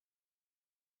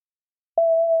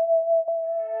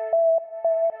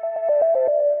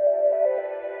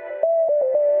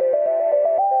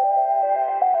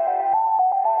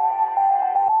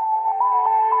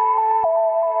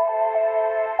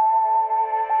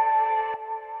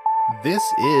This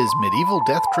is Medieval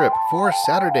Death Trip for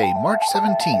Saturday, March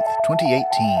 17th,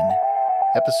 2018,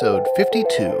 episode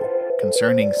 52,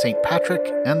 concerning St. Patrick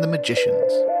and the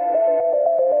Magicians.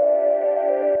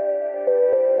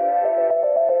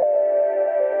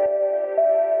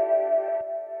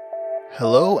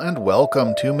 Hello and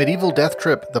welcome to Medieval Death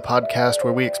Trip, the podcast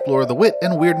where we explore the wit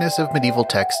and weirdness of medieval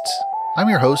texts. I'm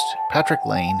your host, Patrick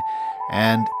Lane,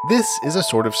 and this is a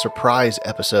sort of surprise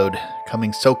episode,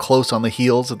 coming so close on the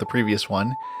heels of the previous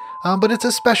one, but it's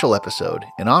a special episode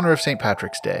in honor of St.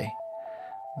 Patrick's Day.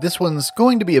 This one's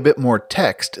going to be a bit more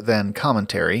text than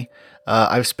commentary.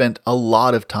 I've spent a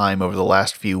lot of time over the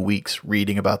last few weeks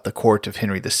reading about the court of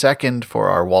Henry II for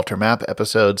our Walter Map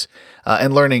episodes,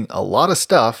 and learning a lot of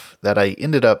stuff that I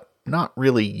ended up not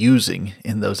really using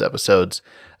in those episodes,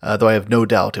 though I have no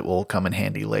doubt it will come in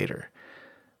handy later.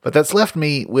 But that's left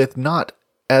me with not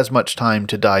as much time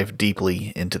to dive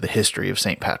deeply into the history of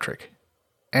St. Patrick.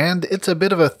 And it's a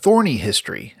bit of a thorny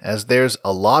history, as there's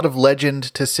a lot of legend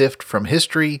to sift from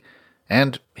history,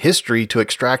 and history to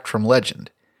extract from legend.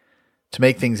 To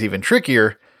make things even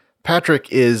trickier, Patrick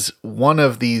is one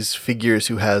of these figures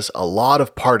who has a lot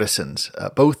of partisans,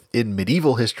 both in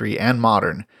medieval history and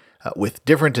modern, with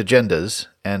different agendas,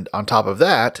 and on top of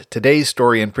that, today's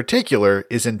story in particular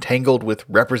is entangled with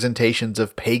representations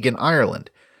of pagan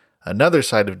Ireland, another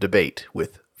side of debate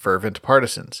with fervent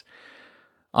partisans.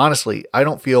 Honestly, I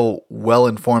don't feel well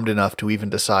informed enough to even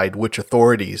decide which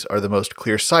authorities are the most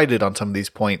clear-sighted on some of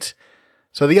these points,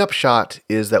 so the upshot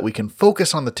is that we can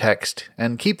focus on the text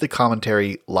and keep the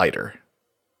commentary lighter.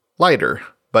 Lighter,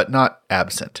 but not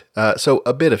absent, so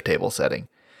a bit of table setting.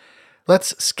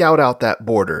 Let's scout out that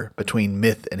border between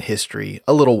myth and history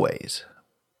a little ways.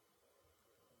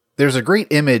 There's a great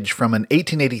image from an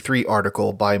 1883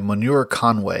 article by Munir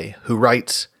Conway, who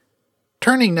writes,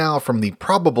 "Turning now from the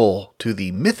probable to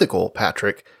the mythical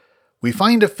Patrick, we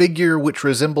find a figure which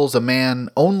resembles a man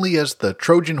only as the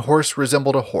Trojan horse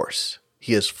resembled a horse.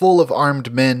 He is full of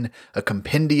armed men, a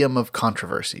compendium of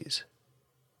controversies."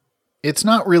 It's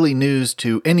not really news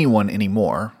to anyone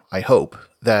anymore, I hope,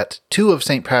 that two of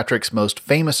St. Patrick's most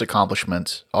famous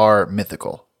accomplishments are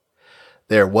mythical.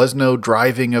 There was no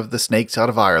driving of the snakes out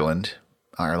of Ireland.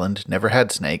 Ireland never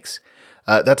had snakes.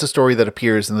 That's a story that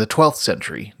appears in the 12th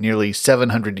century, nearly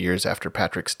 700 years after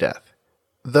Patrick's death.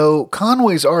 Though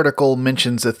Conway's article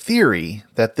mentions a theory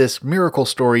that this miracle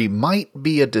story might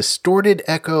be a distorted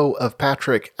echo of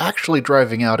Patrick actually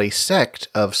driving out a sect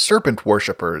of serpent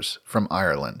worshippers from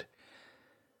Ireland.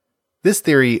 This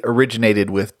theory originated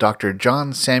with Dr.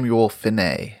 John Samuel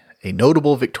Finney, a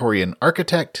notable Victorian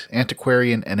architect,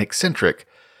 antiquarian, and eccentric,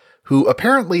 who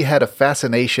apparently had a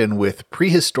fascination with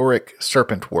prehistoric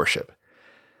serpent worship.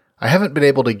 I haven't been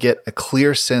able to get a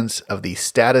clear sense of the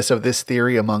status of this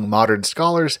theory among modern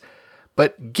scholars,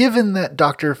 but given that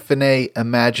Dr. Finney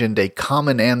imagined a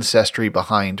common ancestry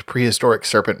behind prehistoric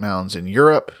serpent mounds in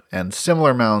Europe and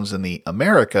similar mounds in the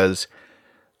Americas,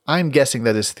 I'm guessing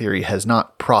that his theory has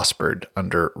not prospered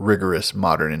under rigorous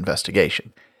modern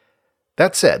investigation.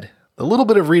 That said, the little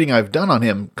bit of reading I've done on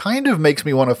him kind of makes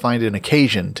me want to find an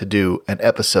occasion to do an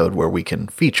episode where we can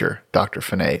feature Dr.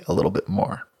 Finney a little bit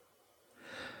more.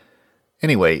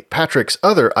 Anyway, Patrick's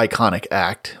other iconic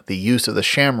act, the use of the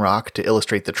shamrock to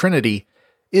illustrate the Trinity,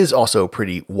 is also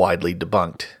pretty widely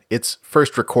debunked. It's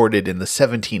first recorded in the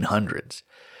 1700s.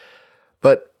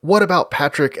 But what about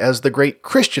Patrick as the great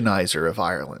Christianizer of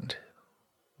Ireland?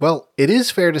 Well, it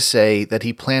is fair to say that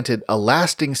he planted a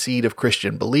lasting seed of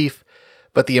Christian belief,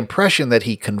 but the impression that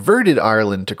he converted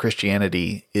Ireland to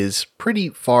Christianity is pretty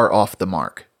far off the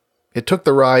mark. It took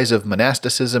the rise of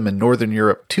monasticism in Northern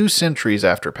Europe 2 centuries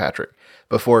after Patrick,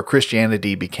 before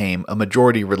Christianity became a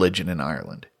majority religion in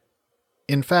Ireland.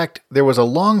 In fact, there was a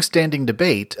long-standing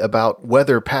debate about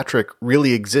whether Patrick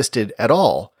really existed at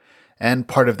all, and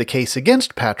part of the case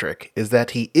against Patrick is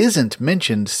that he isn't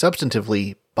mentioned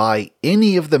substantively by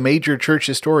any of the major church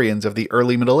historians of the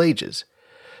early Middle Ages.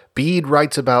 Bede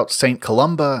writes about St.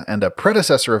 Columba and a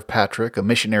predecessor of Patrick, a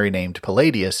missionary named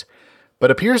Palladius,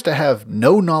 but appears to have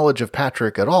no knowledge of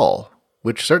Patrick at all,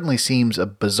 which certainly seems a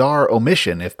bizarre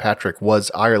omission if Patrick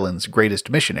was Ireland's greatest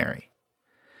missionary.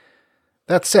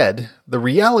 That said, the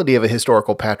reality of a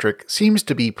historical Patrick seems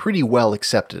to be pretty well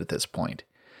accepted at this point.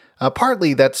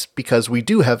 Partly that's because we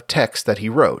do have texts that he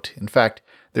wrote. In fact,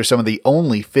 they're some of the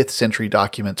only 5th century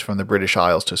documents from the British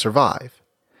Isles to survive.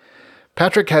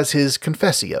 Patrick has his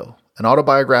Confessio, an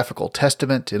autobiographical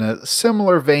testament in a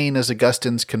similar vein as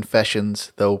Augustine's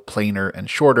Confessions, though plainer and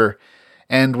shorter,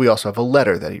 and we also have a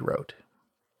letter that he wrote.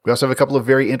 We also have a couple of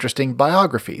very interesting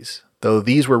biographies, though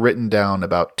these were written down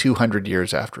about 200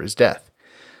 years after his death.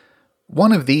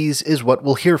 One of these is what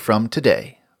we'll hear from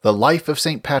today, The Life of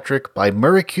St. Patrick by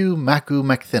Murrochú Macu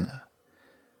MacThinna.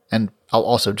 And I'll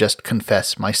also just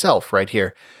confess myself right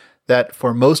here that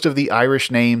for most of the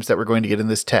Irish names that we're going to get in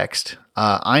this text,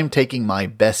 I'm taking my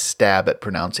best stab at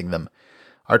pronouncing them.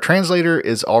 Our translator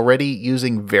is already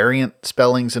using variant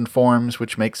spellings and forms,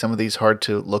 which make some of these hard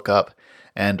to look up,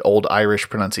 and Old Irish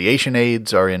pronunciation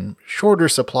aids are in shorter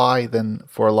supply than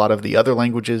for a lot of the other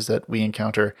languages that we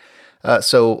encounter.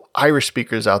 So Irish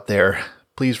speakers out there,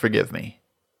 please forgive me.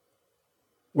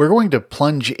 We're going to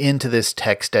plunge into this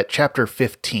text at chapter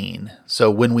 15.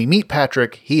 So when we meet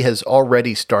Patrick, he has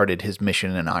already started his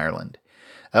mission in Ireland.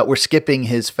 We're skipping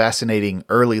his fascinating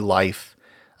early life,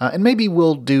 and maybe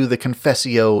we'll do the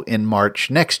Confessio in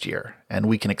March next year, and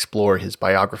we can explore his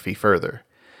biography further.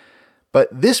 But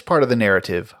this part of the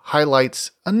narrative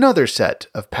highlights another set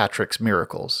of Patrick's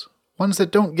miracles, ones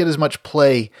that don't get as much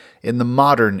play in the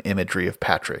modern imagery of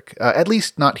Patrick, at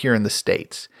least not here in the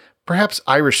States. Perhaps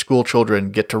Irish schoolchildren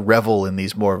get to revel in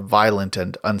these more violent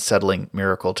and unsettling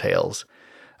miracle tales.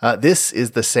 This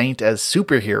is the saint as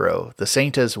superhero, the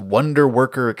saint as wonder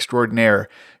worker extraordinaire,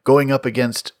 going up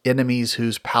against enemies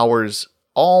whose powers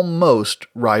almost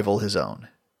rival his own.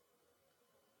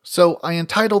 So I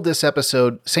entitled this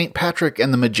episode St. Patrick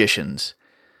and the Magicians.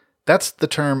 That's the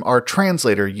term our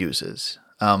translator uses.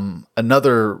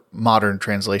 Another modern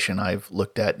translation I've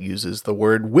looked at uses the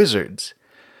word wizards.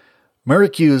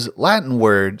 Murrochú's Latin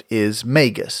word is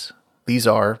magus. These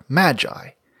are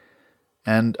magi.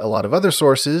 And a lot of other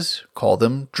sources call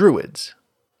them druids.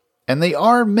 And they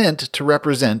are meant to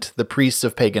represent the priests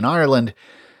of pagan Ireland,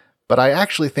 but I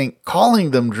actually think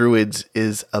calling them druids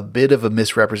is a bit of a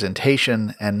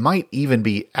misrepresentation and might even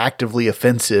be actively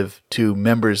offensive to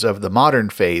members of the modern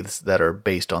faiths that are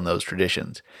based on those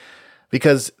traditions,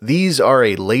 because these are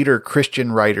a later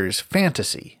Christian writer's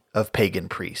fantasy of pagan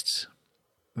priests.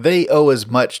 They owe as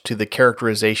much to the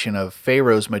characterization of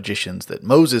Pharaoh's magicians that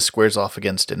Moses squares off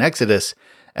against in Exodus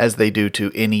as they do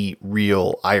to any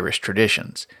real Irish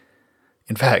traditions.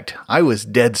 In fact, I was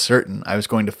dead certain I was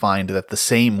going to find that the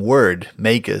same word,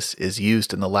 magus, is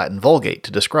used in the Latin Vulgate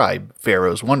to describe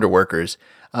Pharaoh's wonder workers,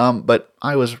 but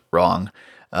I was wrong.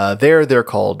 They're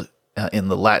called, in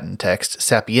the Latin text,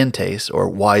 sapientes, or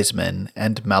wise men,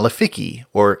 and malefici,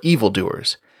 or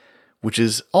evildoers, which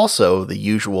is also the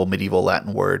usual medieval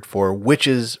Latin word for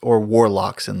witches or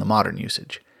warlocks in the modern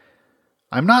usage.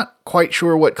 I'm not quite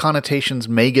sure what connotations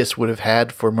magus would have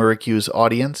had for Murrochú's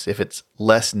audience if it's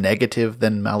less negative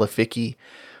than malefici,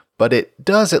 but it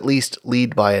does at least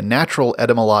lead by a natural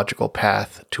etymological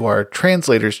path to our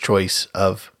translator's choice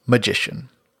of magician.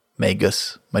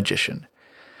 Magus, magician.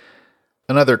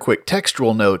 Another quick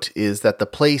textual note is that the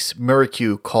place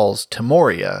Murrochú calls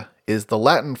Timoria is the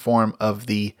Latin form of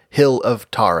the Hill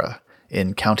of Tara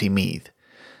in County Meath,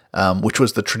 which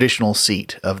was the traditional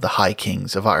seat of the High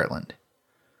Kings of Ireland.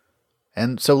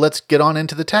 And so let's get on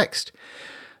into the text.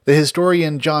 The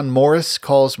historian John Morris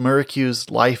calls Murrochú's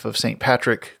Life of St.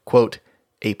 Patrick, quote,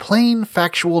 a plain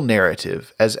factual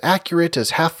narrative as accurate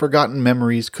as half-forgotten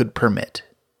memories could permit.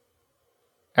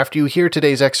 After you hear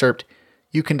today's excerpt,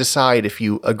 you can decide if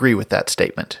you agree with that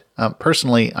statement.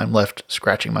 Personally, I'm left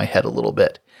scratching my head a little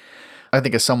bit. I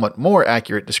think a somewhat more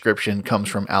accurate description comes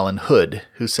from Alan Hood,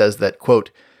 who says that,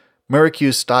 quote,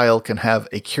 Murrochú's style can have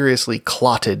a curiously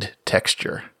clotted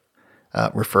texture,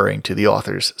 referring to the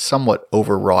author's somewhat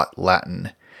overwrought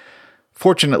Latin.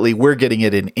 Fortunately, we're getting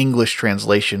it in English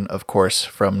translation, of course,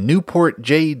 from Newport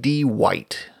J.D.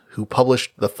 White, who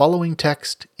published the following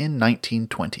text in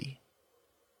 1920.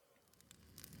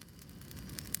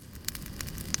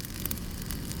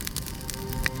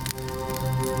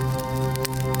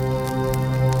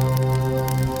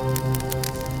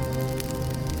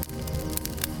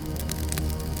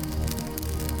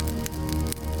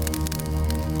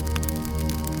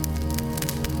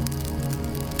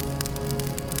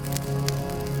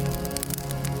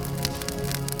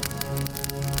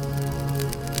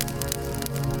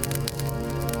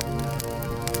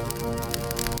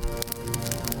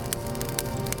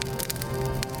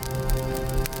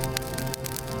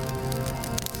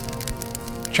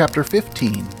 Chapter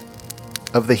 15.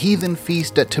 Of the heathen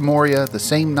feast at Timoria, the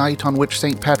same night on which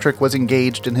St. Patrick was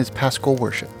engaged in his paschal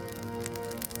worship.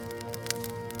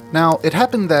 Now, it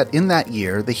happened that in that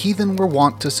year the heathen were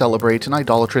wont to celebrate an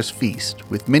idolatrous feast,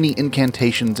 with many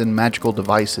incantations and magical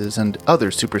devices and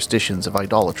other superstitions of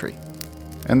idolatry.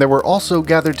 And there were also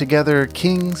gathered together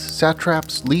kings,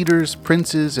 satraps, leaders,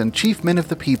 princes, and chief men of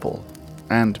the people,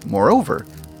 and, moreover,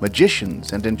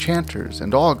 magicians and enchanters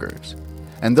and augurs,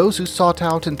 And those who sought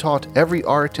out and taught every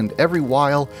art and every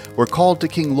wile were called to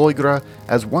King Loigra,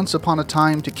 as once upon a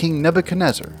time to King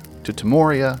Nebuchadnezzar, to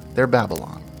Timoria their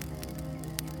Babylon.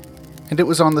 And it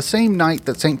was on the same night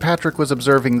that St. Patrick was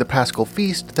observing the Paschal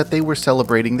Feast that they were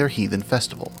celebrating their heathen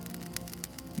festival.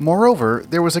 Moreover,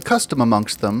 there was a custom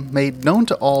amongst them, made known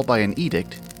to all by an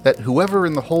edict, that whoever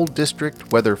in the whole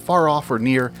district, whether far off or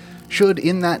near, should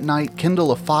in that night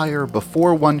kindle a fire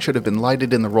before one should have been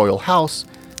lighted in the royal house,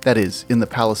 that is, in the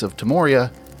palace of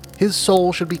Timoria, his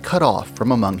soul should be cut off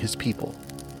from among his people.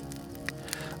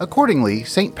 Accordingly,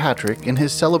 St. Patrick, in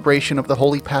his celebration of the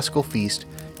Holy Paschal Feast,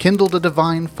 kindled a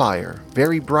divine fire,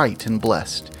 very bright and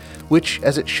blessed, which,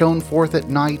 as it shone forth at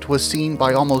night, was seen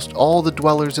by almost all the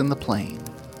dwellers in the plain.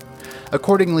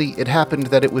 Accordingly, it happened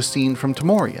that it was seen from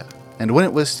Timoria, and when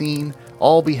it was seen,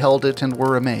 all beheld it and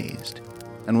were amazed.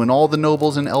 And when all the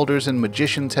nobles and elders and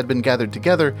magicians had been gathered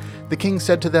together, the king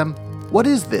said to them, "What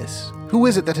is this? Who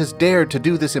is it that has dared to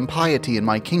do this impiety in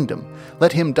my kingdom?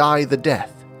 Let him die the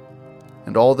death."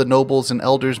 And all the nobles and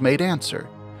elders made answer,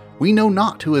 "We know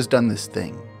not who has done this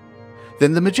thing."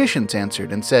 Then the magicians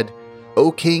answered and said,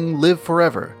 "O king, live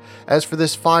forever. As for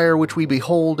this fire which we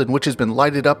behold, and which has been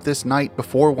lighted up this night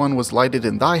before one was lighted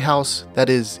in thy house, that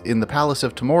is, in the palace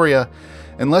of Timoria,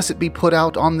 unless it be put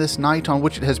out on this night on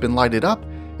which it has been lighted up,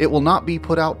 it will not be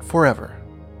put out forever.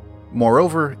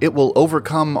 Moreover, it will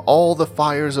overcome all the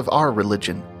fires of our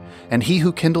religion, and he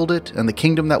who kindled it, and the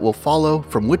kingdom that will follow,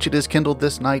 from which it is kindled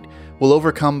this night, will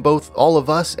overcome both all of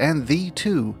us and thee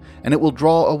too, and it will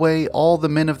draw away all the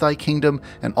men of thy kingdom,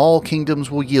 and all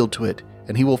kingdoms will yield to it,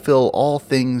 and he will fill all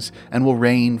things, and will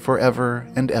reign forever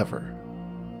and ever."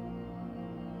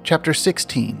 Chapter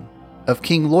 16 of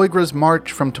King Loigra's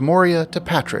March from Timoria to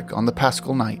Patrick on the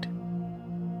Paschal Night.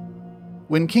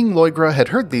 When King Loigra had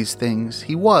heard these things,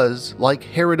 he was, like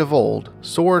Herod of old,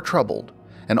 sore troubled,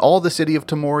 and all the city of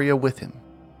Timoria with him.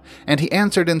 And he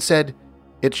answered and said,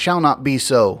 "It shall not be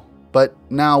so, but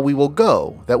now we will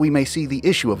go, that we may see the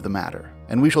issue of the matter,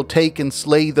 and we shall take and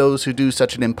slay those who do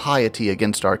such an impiety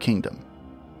against our kingdom."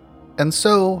 And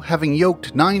so, having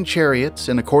yoked 9 chariots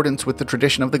in accordance with the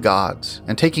tradition of the gods,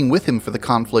 and taking with him for the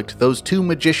conflict those 2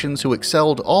 magicians who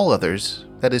excelled all others,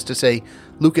 that is to say,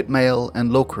 Leucotmael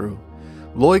and Locru,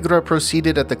 Loigra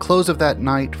proceeded at the close of that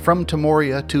night from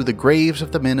Timoria to the graves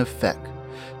of the men of Fech,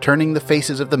 turning the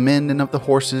faces of the men and of the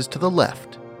horses to the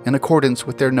left, in accordance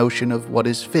with their notion of what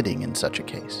is fitting in such a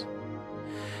case.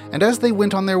 And as they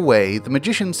went on their way, the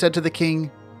magician said to the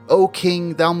king, "O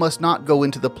king, thou must not go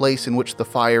into the place in which the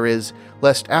fire is,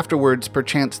 lest afterwards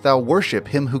perchance thou worship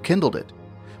him who kindled it.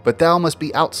 But thou must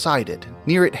be outside it,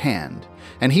 near at hand,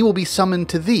 and he will be summoned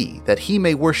to thee, that he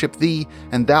may worship thee,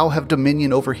 and thou have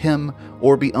dominion over him,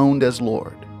 or be owned as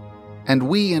lord. And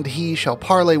we and he shall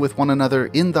parley with one another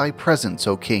in thy presence,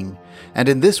 O king, and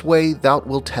in this way thou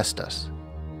wilt test us."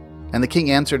 And the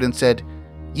king answered and said,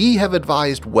 "Ye have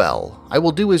advised well, I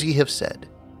will do as ye have said."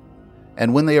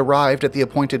 And when they arrived at the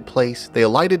appointed place, they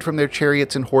alighted from their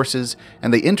chariots and horses,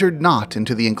 and they entered not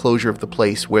into the enclosure of the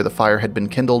place where the fire had been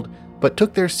kindled, but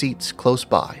took their seats close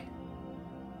by.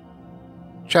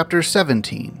 Chapter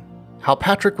 17 How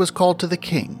Patrick was called to the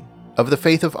king, of the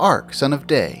faith of Arc, son of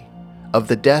Day, of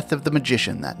the death of the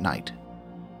magician that night.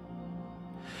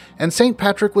 And St.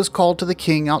 Patrick was called to the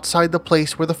king outside the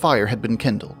place where the fire had been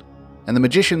kindled. And the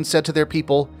magicians said to their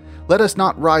people, "Let us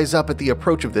not rise up at the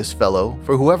approach of this fellow,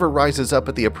 for whoever rises up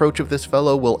at the approach of this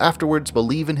fellow will afterwards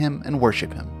believe in him and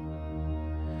worship him."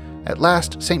 At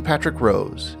last St. Patrick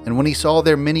rose, and when he saw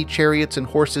their many chariots and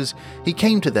horses, he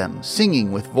came to them,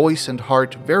 singing with voice and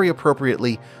heart very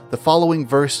appropriately the following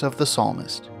verse of the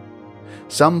psalmist.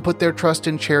 "Some put their trust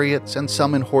in chariots and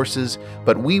some in horses,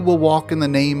 but we will walk in the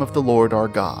name of the Lord our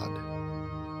God."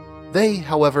 They,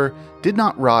 however, did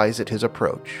not rise at his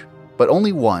approach, but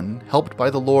only one, helped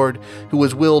by the Lord, who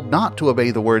was willed not to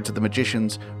obey the words of the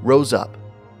magicians, rose up.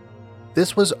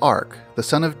 This was Arc, the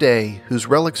son of Day, whose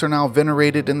relics are now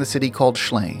venerated in the city called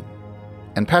Slane.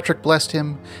 And Patrick blessed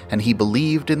him, and he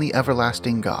believed in the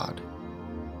everlasting God.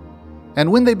 And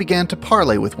when they began to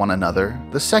parley with one another,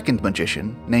 the second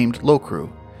magician, named Locru,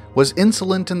 was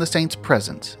insolent in the saint's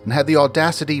presence, and had the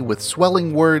audacity with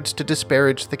swelling words to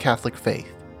disparage the Catholic faith.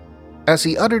 As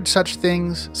he uttered such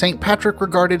things, St. Patrick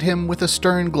regarded him with a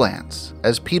stern glance,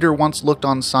 as Peter once looked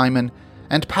on Simon,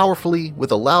 and powerfully, with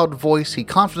a loud voice, he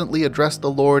confidently addressed the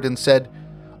Lord and said,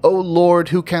 "O Lord,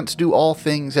 who canst do all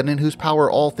things, and in whose power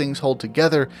all things hold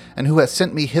together, and who hast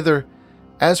sent me hither,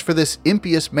 as for this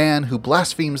impious man who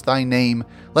blasphemes thy name,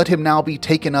 let him now be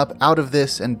taken up out of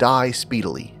this and die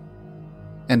speedily."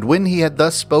 And when he had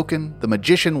thus spoken, the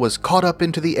magician was caught up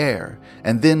into the air,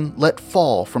 and then let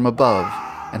fall from above,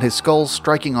 and his skull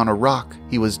striking on a rock,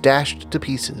 he was dashed to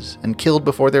pieces and killed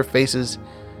before their faces,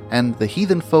 and the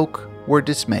heathen folk were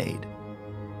dismayed.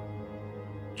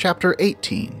 Chapter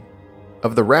 18.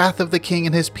 Of the wrath of the king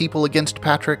and his people against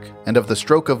Patrick, and of the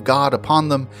stroke of God upon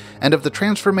them, and of the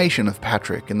transformation of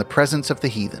Patrick in the presence of the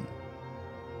heathen.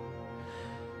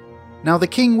 Now the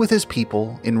king with his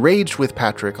people, enraged with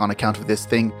Patrick on account of this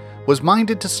thing, was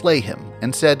minded to slay him,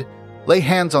 and said, "Lay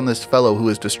hands on this fellow who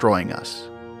is destroying us."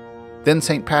 Then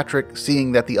St. Patrick,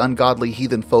 seeing that the ungodly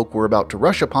heathen folk were about to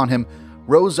rush upon him,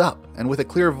 rose up, and with a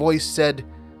clear voice said,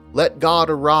 "Let God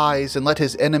arise, and let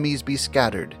his enemies be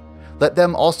scattered. Let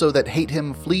them also that hate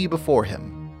him flee before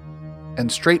him."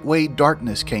 And straightway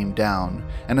darkness came down,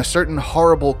 and a certain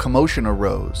horrible commotion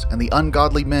arose, and the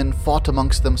ungodly men fought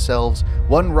amongst themselves,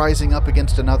 one rising up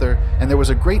against another, and there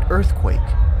was a great earthquake.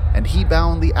 And he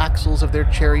bound the axles of their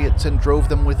chariots and drove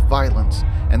them with violence,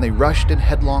 and they rushed in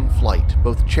headlong flight,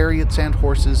 both chariots and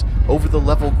horses, over the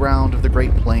level ground of the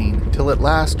great plain, till at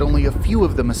last only a few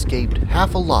of them escaped,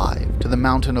 half alive, to the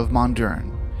mountain of Mondurne.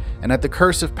 And at the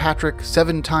curse of Patrick,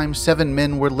 7 times 7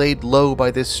 men were laid low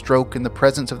by this stroke in the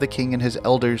presence of the king and his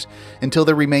elders, until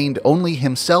there remained only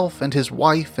himself and his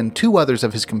wife and 2 others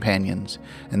of his companions,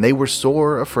 and they were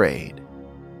sore afraid.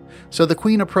 So the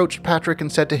queen approached Patrick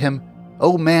and said to him,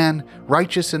 "O man,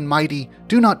 righteous and mighty,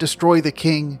 do not destroy the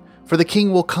king, for the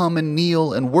king will come and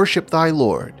kneel and worship thy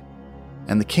Lord."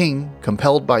 And the king,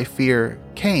 compelled by fear,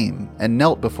 came and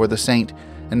knelt before the saint,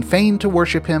 and feigned to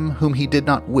worship him whom he did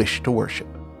not wish to worship.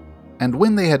 And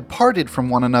when they had parted from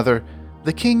one another,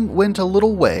 the king went a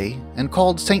little way, and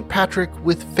called St. Patrick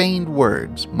with feigned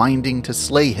words, minding to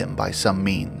slay him by some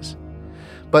means.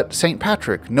 But St.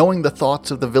 Patrick, knowing the thoughts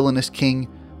of the villainous king,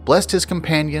 blessed his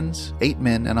companions, 8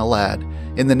 men and a lad,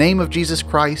 in the name of Jesus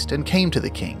Christ, and came to the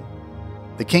king.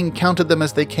 The king counted them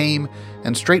as they came,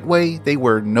 and straightway they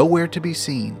were nowhere to be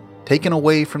seen, taken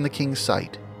away from the king's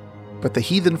sight. But the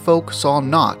heathen folk saw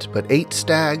naught but 8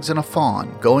 stags and a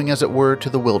fawn, going as it were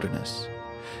to the wilderness.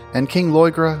 And King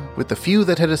Loigra, with the few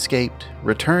that had escaped,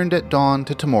 returned at dawn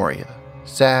to Timoria,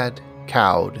 sad,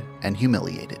 cowed, and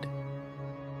humiliated.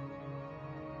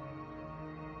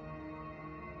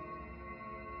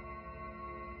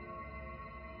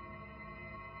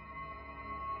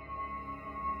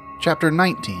 Chapter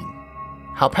 19.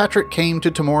 How Patrick came to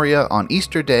Timoria on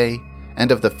Easter Day,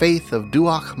 and of the faith of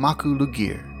Duach Macu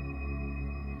Lugir.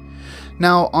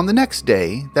 Now, on the next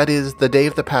day, that is, the day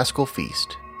of the Paschal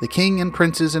Feast, the king and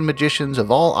princes and magicians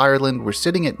of all Ireland were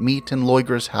sitting at meat in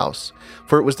Loigra's house,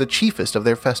 for it was the chiefest of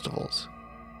their festivals.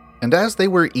 And as they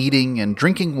were eating and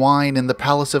drinking wine in the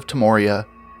palace of Timoria,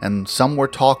 and some were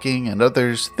talking and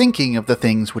others thinking of the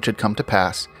things which had come to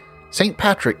pass, St.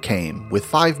 Patrick came with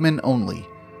 5 men only,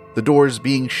 the doors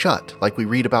being shut, like we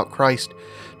read about Christ,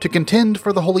 to contend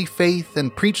for the holy faith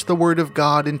and preach the word of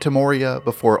God in Timoria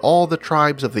before all the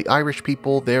tribes of the Irish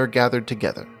people there gathered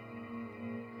together.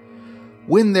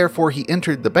 When therefore he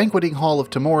entered the banqueting hall of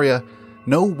Timoria,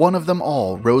 no one of them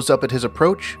all rose up at his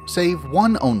approach, save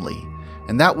one only,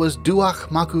 and that was Duach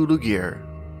Macu Lugir,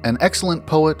 an excellent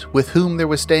poet with whom there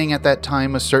was staying at that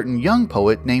time a certain young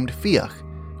poet named Fiach,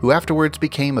 who afterwards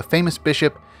became a famous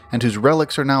bishop and whose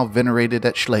relics are now venerated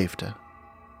at Schleifte.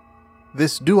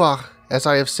 This Duach, as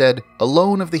I have said,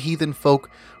 alone of the heathen folk,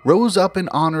 rose up in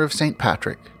honor of St.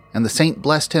 Patrick, and the saint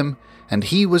blessed him, and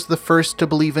he was the first to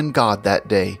believe in God that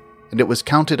day, and it was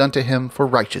counted unto him for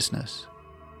righteousness.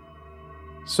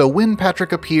 So when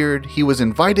Patrick appeared, he was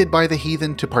invited by the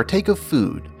heathen to partake of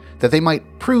food, that they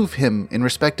might prove him in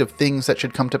respect of things that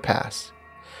should come to pass.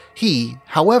 He,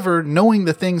 however, knowing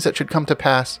the things that should come to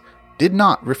pass, did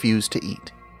not refuse to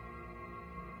eat.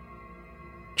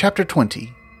 Chapter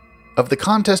 20. Of the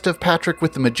contest of Patrick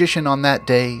with the magician on that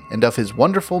day, and of his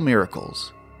wonderful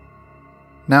miracles.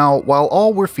 Now, while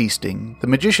all were feasting, the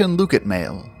magician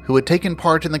Lucatmael, who had taken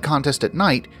part in the contest at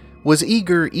night, was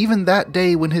eager even that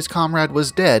day when his comrade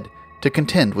was dead, to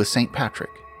contend with St.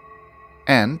 Patrick.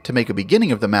 And, to make a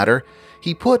beginning of the matter,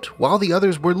 he put, while the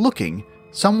others were looking,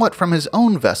 somewhat from his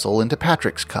own vessel into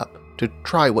Patrick's cup, to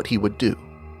try what he would do.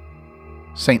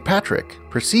 St. Patrick,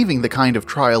 perceiving the kind of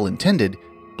trial intended,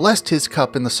 blessed his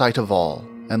cup in the sight of all,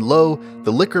 and lo,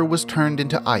 the liquor was turned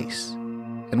into ice.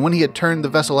 And when he had turned the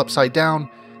vessel upside down,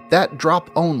 that drop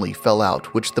only fell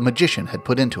out which the magician had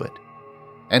put into it.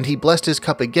 And he blessed his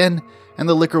cup again, and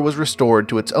the liquor was restored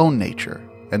to its own nature,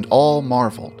 and all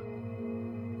marveled.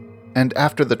 And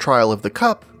after the trial of the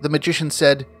cup, the magician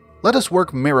said, "Let us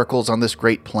work miracles on this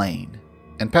great plain."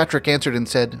 And Patrick answered and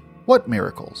said, "What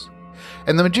miracles?"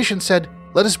 And the magician said,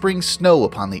 "Let us bring snow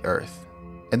upon the earth."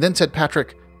 And then said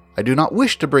Patrick, "I do not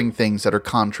wish to bring things that are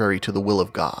contrary to the will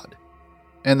of God."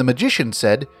 And the magician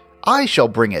said, "I shall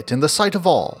bring it in the sight of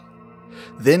all."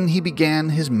 Then he began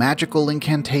his magical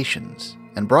incantations,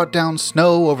 and brought down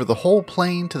snow over the whole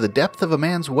plain to the depth of a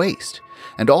man's waist,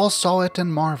 and all saw it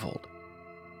and marveled.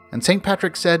 And St.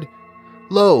 Patrick said,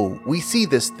 "Lo, we see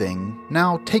this thing,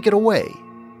 now take it away."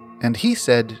 And he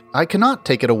said, "I cannot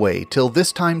take it away till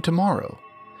this time tomorrow."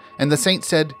 And the saint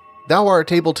said, "Thou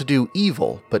art able to do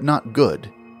evil, but not good.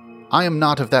 I am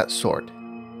not of that sort."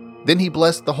 Then he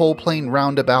blessed the whole plain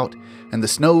round about, and the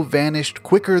snow vanished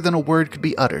quicker than a word could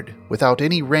be uttered, without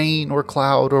any rain or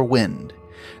cloud or wind,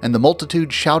 and the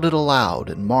multitude shouted aloud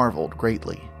and marveled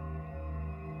greatly.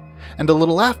 And a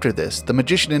little after this, the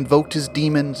magician invoked his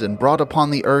demons and brought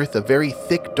upon the earth a very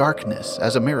thick darkness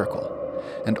as a miracle,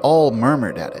 and all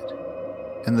murmured at it.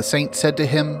 And the saint said to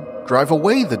him, "Drive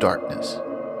away the darkness."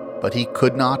 But he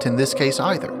could not in this case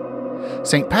either.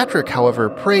 St. Patrick, however,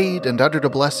 prayed and uttered a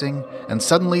blessing, and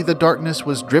suddenly the darkness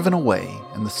was driven away,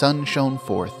 and the sun shone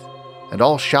forth, and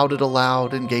all shouted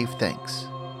aloud and gave thanks.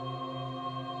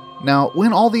 Now,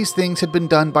 when all these things had been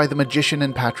done by the magician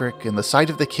and Patrick in the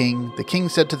sight of the king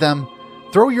said to them,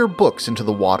 "Throw your books into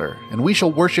the water, and we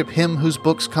shall worship him whose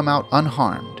books come out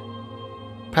unharmed."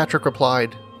 Patrick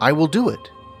replied, "I will do it."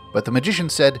 But the magician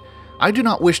said, "I do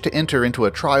not wish to enter into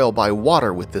a trial by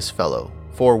water with this fellow,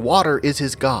 for water is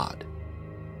his god."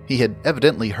 He had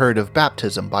evidently heard of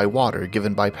baptism by water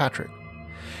given by Patrick.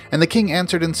 And the king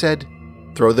answered and said,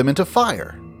 "Throw them into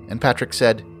fire." And Patrick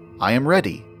said, "I am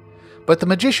ready." But the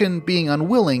magician, being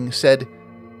unwilling, said,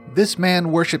 "This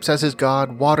man worships as his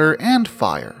god water and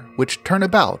fire, which turn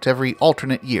about every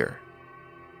alternate year."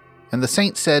 And the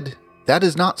saint said, "That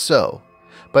is not so.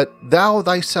 But thou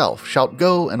thyself shalt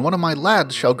go, and one of my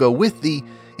lads shall go with thee,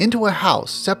 into a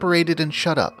house separated and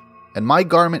shut up, and my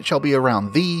garment shall be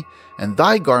around thee, and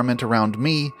thy garment around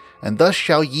me, and thus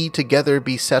shall ye together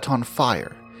be set on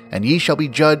fire, and ye shall be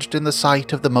judged in the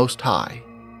sight of the Most High."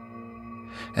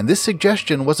 And this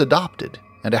suggestion was adopted,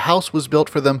 and a house was built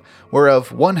for them,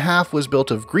 whereof one half was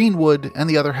built of green wood, and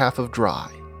the other half of dry.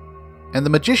 And the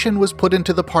magician was put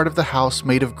into the part of the house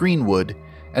made of green wood,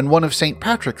 and one of St.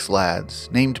 Patrick's lads,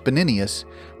 named Beninius,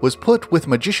 was put with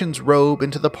magician's robe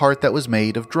into the part that was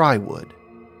made of dry wood.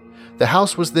 The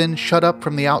house was then shut up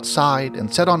from the outside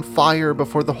and set on fire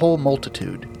before the whole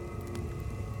multitude.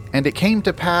 And it came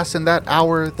to pass in that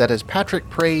hour that as Patrick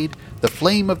prayed, the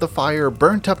flame of the fire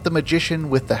burnt up the magician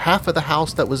with the half of the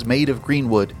house that was made of green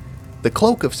wood, the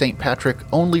cloak of St. Patrick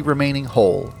only remaining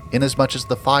whole, inasmuch as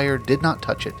the fire did not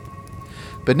touch it.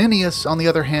 Beninius, on the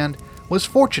other hand, was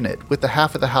fortunate with the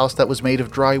half of the house that was made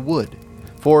of dry wood,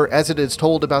 for as it is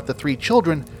told about the 3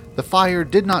 children, the fire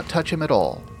did not touch him at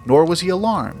all, nor was he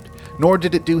alarmed, nor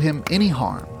did it do him any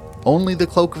harm. Only the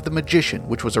cloak of the magician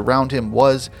which was around him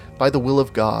was, by the will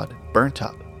of God, burnt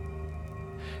up.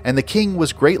 And the king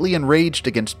was greatly enraged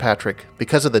against Patrick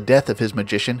because of the death of his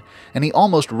magician, and he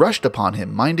almost rushed upon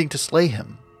him, minding to slay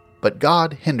him. But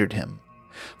God hindered him.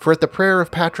 For at the prayer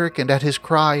of Patrick and at his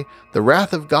cry, the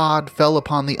wrath of God fell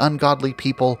upon the ungodly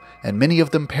people, and many of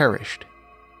them perished.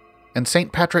 And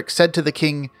St. Patrick said to the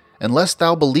king, "Unless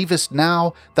thou believest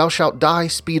now, thou shalt die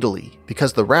speedily,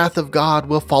 because the wrath of God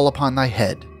will fall upon thy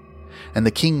head." And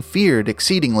the king feared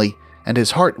exceedingly, and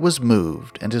his heart was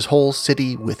moved, and his whole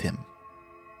city with him.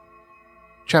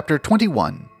 Chapter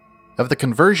 21 of the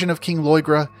conversion of King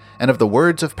Loigra, and of the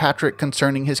words of Patrick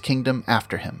concerning his kingdom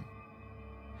after him.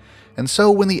 And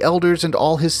so when the elders and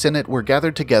all his senate were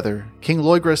gathered together, King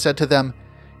Loigra said to them,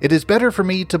 "It is better for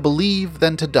me to believe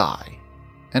than to die."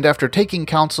 And after taking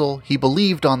counsel, he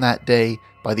believed on that day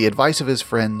by the advice of his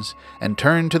friends, and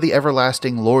turned to the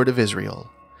everlasting Lord of Israel.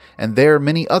 And there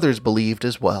many others believed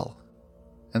as well.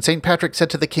 And St. Patrick said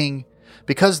to the king,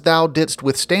 "Because thou didst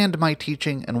withstand my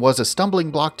teaching, and was a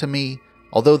stumbling block to me,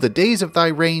 although the days of thy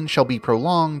reign shall be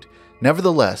prolonged,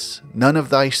 nevertheless none of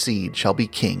thy seed shall be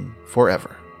king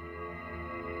forever."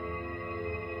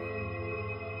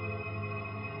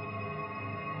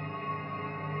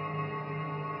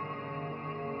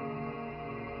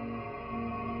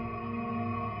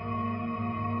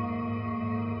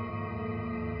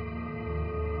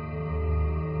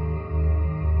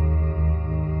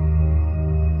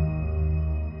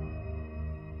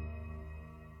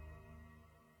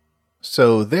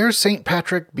 So there's St.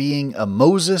 Patrick being a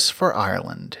Moses for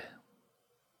Ireland.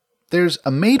 There's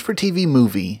a made-for-TV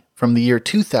movie from the year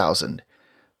 2000,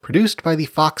 produced by the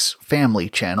Fox Family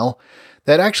Channel,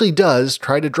 that actually does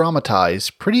try to dramatize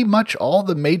pretty much all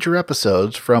the major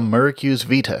episodes from Murucu's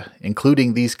Vita,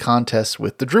 including these contests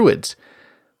with the Druids,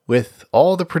 with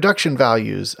all the production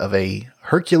values of a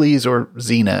Hercules or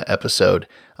Xena episode,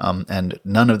 and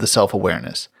none of the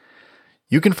self-awareness.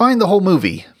 You can find the whole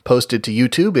movie posted to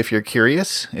YouTube if you're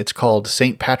curious. It's called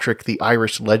St. Patrick the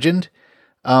Irish Legend.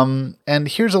 And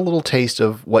here's a little taste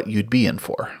of what you'd be in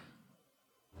for.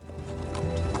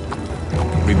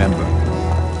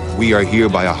 Remember, we are here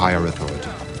by a higher authority.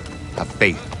 Have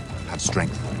faith, have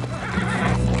strength.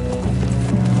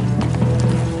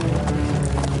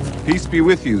 Peace be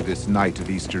with you this night of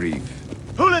Easter Eve.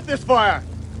 Who lit this fire?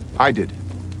 I did.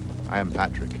 I am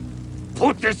Patrick.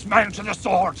 Put this man to the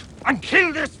sword and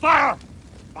kill this fire!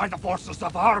 By the forces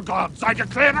of our gods, I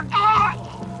declare it!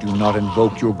 Do not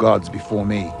invoke your gods before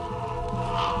me.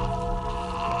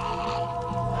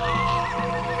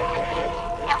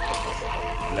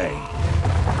 Lay.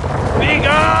 Be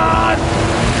gone!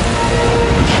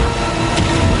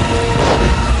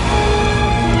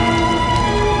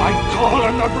 I call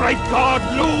on the great god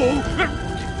Lu!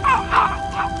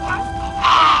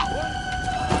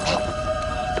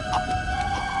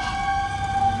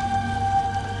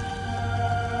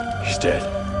 He's dead.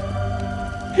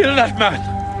 Kill that man!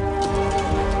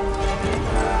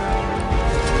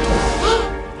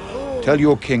 Tell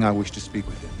your king I wish to speak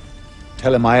with him.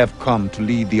 Tell him I have come to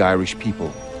lead the Irish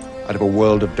people out of a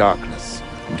world of darkness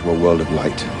into a world of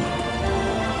light.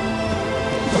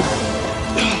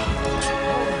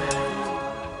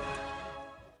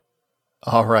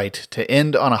 All right, to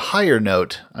end on a higher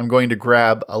note, I'm going to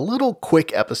grab a little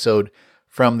quick episode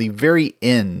from the very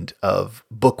end of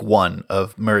Book 1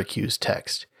 of Muricu's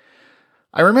text.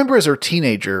 I remember as a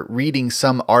teenager reading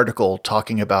some article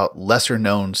talking about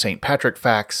lesser-known St. Patrick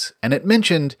facts, and it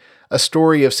mentioned a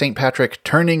story of St. Patrick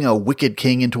turning a wicked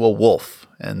king into a wolf,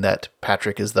 and that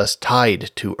Patrick is thus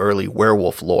tied to early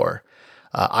werewolf lore.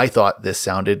 I thought this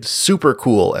sounded super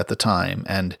cool at the time,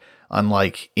 and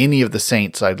unlike any of the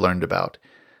saints I'd learned about.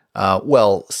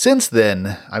 Well, since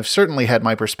then, I've certainly had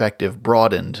my perspective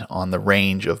broadened on the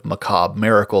range of macabre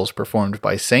miracles performed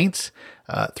by saints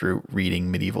through reading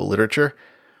medieval literature,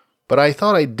 but I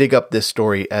thought I'd dig up this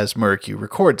story as Muricu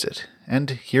records it, and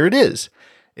here it is.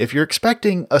 If you're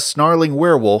expecting a snarling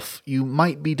werewolf, you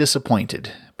might be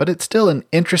disappointed, but it's still an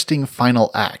interesting final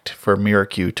act for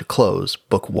Muricu to close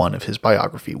Book 1 of his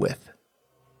biography with.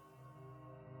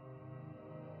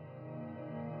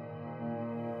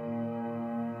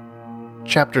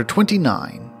 Chapter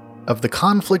 29 of the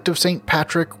Conflict of St.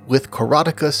 Patrick with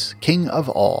Coroticus, King of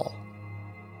All.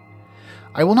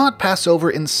 I will not pass over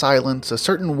in silence a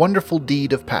certain wonderful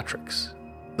deed of Patrick's.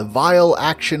 The vile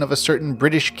action of a certain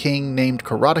British king named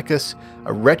Coroticus,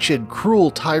 a wretched, cruel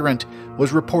tyrant,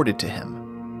 was reported to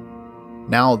him.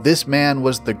 Now this man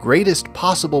was the greatest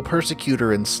possible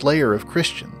persecutor and slayer of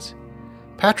Christians.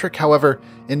 Patrick, however,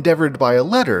 endeavored by a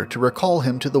letter to recall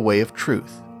him to the way of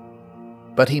truth.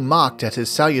 But he mocked at his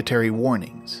salutary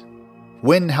warnings.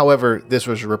 When, however, this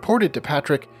was reported to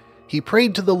Patrick, he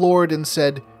prayed to the Lord and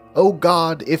said, "O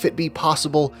God, if it be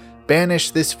possible,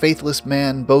 banish this faithless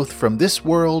man both from this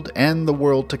world and the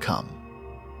world to come."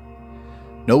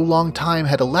 No long time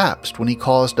had elapsed when he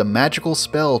caused a magical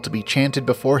spell to be chanted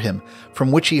before him,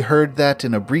 from which he heard that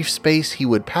in a brief space he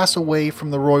would pass away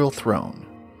from the royal throne.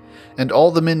 And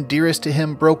all the men dearest to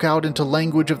him broke out into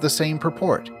language of the same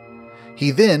purport. He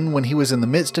then, when he was in the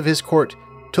midst of his court,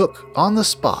 took on the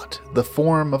spot the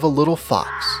form of a little fox,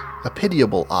 a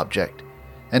pitiable object,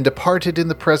 and departed in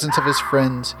the presence of his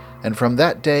friends, and from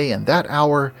that day and that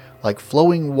hour, like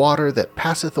flowing water that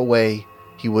passeth away,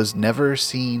 he was never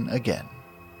seen again.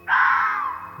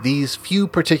 These few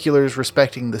particulars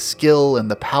respecting the skill and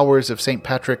the powers of St.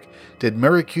 Patrick did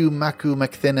Muricu Macu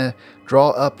MacThinna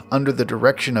draw up under the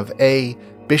direction of A,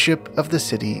 Bishop of the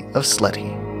city of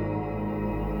Sletty.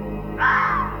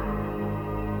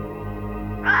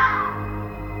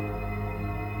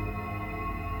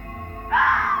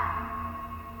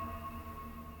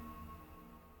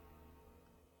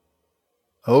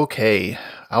 Okay,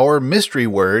 our mystery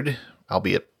word,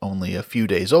 albeit only a few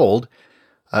days old,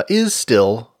 is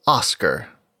still Oscar,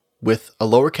 with a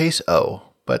lowercase o,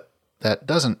 but that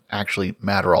doesn't actually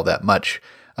matter all that much,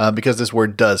 because this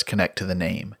word does connect to the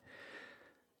name.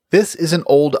 This is an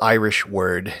old Irish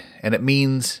word, and it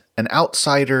means an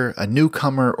outsider, a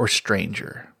newcomer, or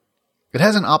stranger. It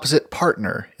has an opposite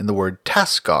partner in the word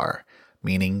tascar,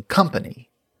 meaning company.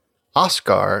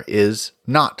 Oscar is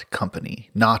not company,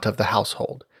 not of the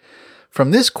household.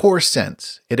 From this core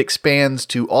sense, it expands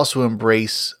to also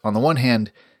embrace, on the one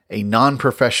hand, a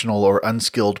non-professional or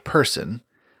unskilled person,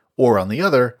 or on the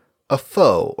other, a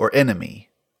foe or enemy,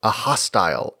 a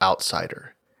hostile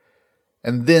outsider.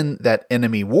 And then that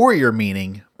enemy warrior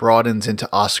meaning broadens into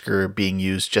Oscar being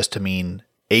used just to mean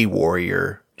a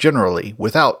warrior, generally,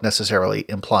 without necessarily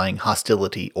implying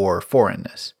hostility or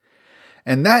foreignness.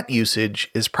 and that usage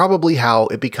is probably how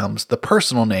it becomes the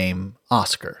personal name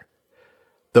Oscar.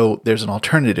 Though there's an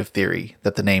alternative theory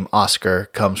that the name Oscar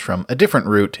comes from a different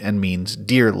root and means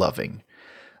deer-loving.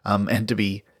 And to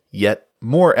be yet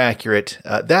more accurate,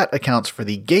 that accounts for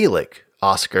the Gaelic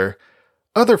Oscar.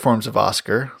 Other forms of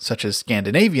Oscar, such as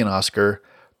Scandinavian Oscar,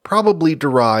 probably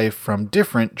derive from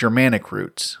different Germanic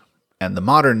roots, and the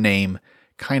modern name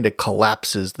kind of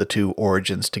collapses the two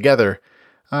origins together.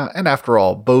 And after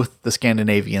all, both the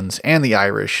Scandinavians and the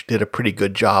Irish did a pretty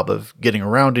good job of getting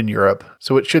around in Europe,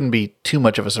 so it shouldn't be too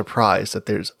much of a surprise that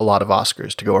there's a lot of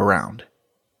Oscars to go around.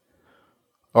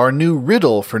 Our new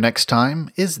riddle for next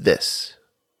time is this.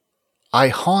 I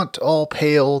haunt all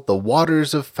pale the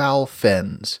waters of foul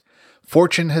fens.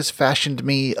 Fortune has fashioned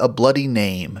me a bloody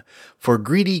name, for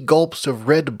greedy gulps of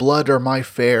red blood are my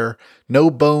fare, no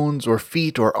bones or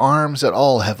feet or arms at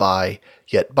all have I,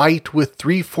 yet bite with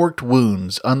three-forked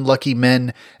wounds unlucky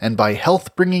men, and by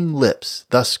health-bringing lips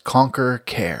thus conquer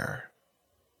care.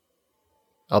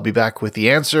 I'll be back with the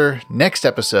answer next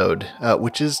episode,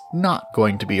 which is not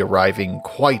going to be arriving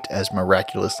quite as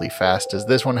miraculously fast as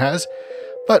this one has.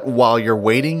 But while you're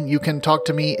waiting, you can talk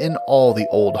to me in all the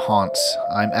old haunts.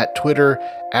 I'm at Twitter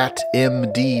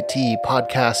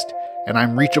 @MDTPodcast, and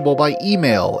I'm reachable by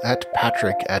email at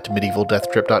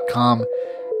patrick@medievaldeathtrip.com.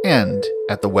 And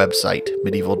at the website,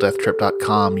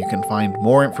 medievaldeathtrip.com, you can find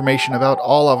more information about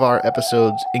all of our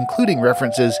episodes, including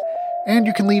references, and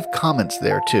you can leave comments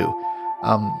there too.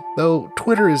 Though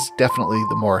Twitter is definitely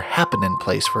the more happening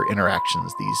place for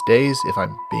interactions these days, if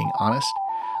I'm being honest.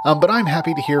 But I'm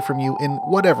happy to hear from you in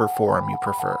whatever forum you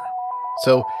prefer.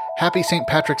 So, happy St.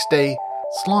 Patrick's Day,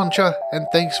 Sláinte, and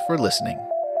thanks for listening.